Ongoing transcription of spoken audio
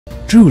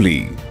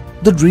Truly,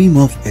 the dream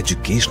of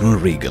educational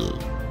regal,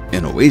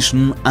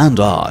 innovation and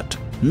art,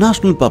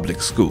 National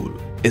Public School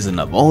is an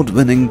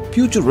award-winning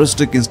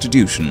futuristic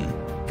institution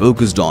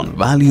focused on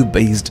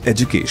value-based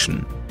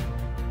education.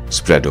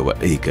 Spread over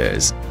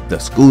acres, the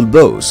school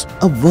boasts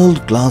a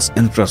world-class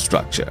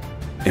infrastructure,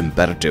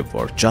 imperative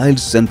for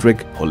child-centric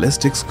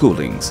holistic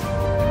schoolings.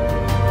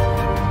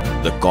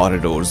 The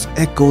corridors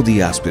echo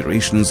the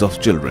aspirations of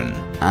children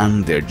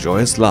and their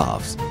joyous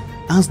laughs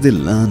as they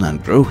learn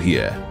and grow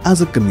here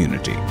as a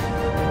community.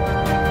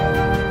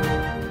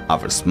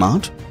 Our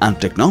smart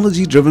and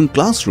technology-driven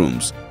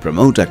classrooms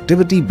promote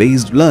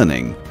activity-based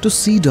learning to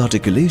seed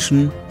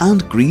articulation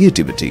and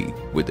creativity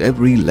with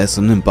every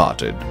lesson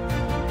imparted.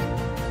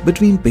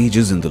 Between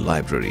pages in the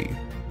library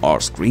or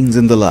screens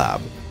in the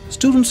lab,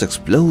 students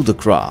explore the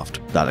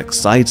craft that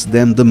excites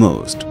them the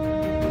most.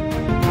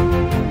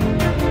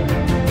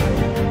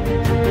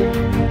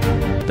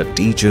 The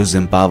teachers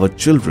empower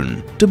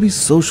children to be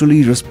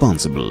socially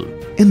responsible,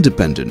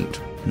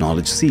 independent,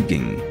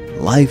 knowledge-seeking,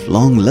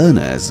 lifelong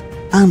learners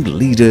and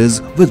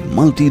leaders with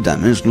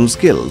multi-dimensional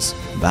skills,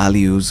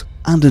 values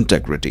and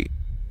integrity.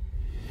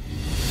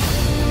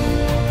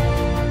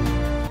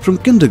 From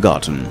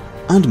kindergarten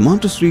and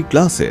Montessori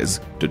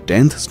classes to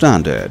 10th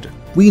standard,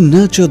 we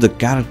nurture the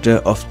character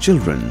of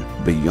children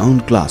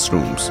beyond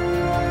classrooms.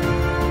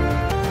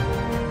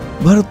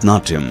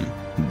 Bharatnatyam,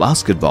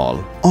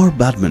 basketball or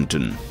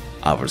badminton,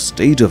 our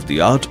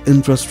state-of-the-art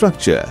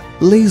infrastructure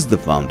lays the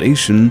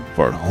foundation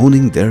for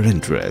honing their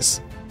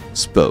interests.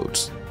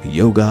 Sports,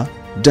 yoga,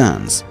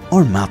 dance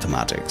or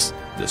mathematics,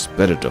 the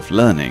spirit of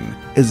learning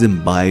is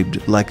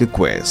imbibed like a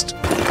quest.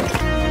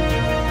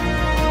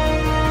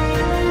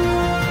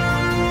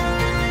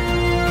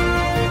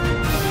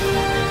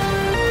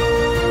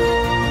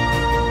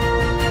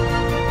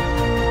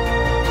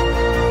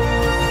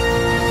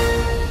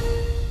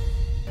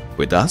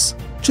 With us,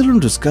 children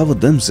discover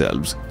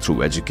themselves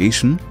through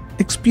education,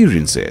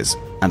 experiences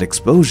and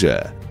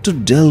exposure to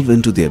delve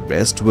into their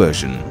best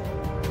version.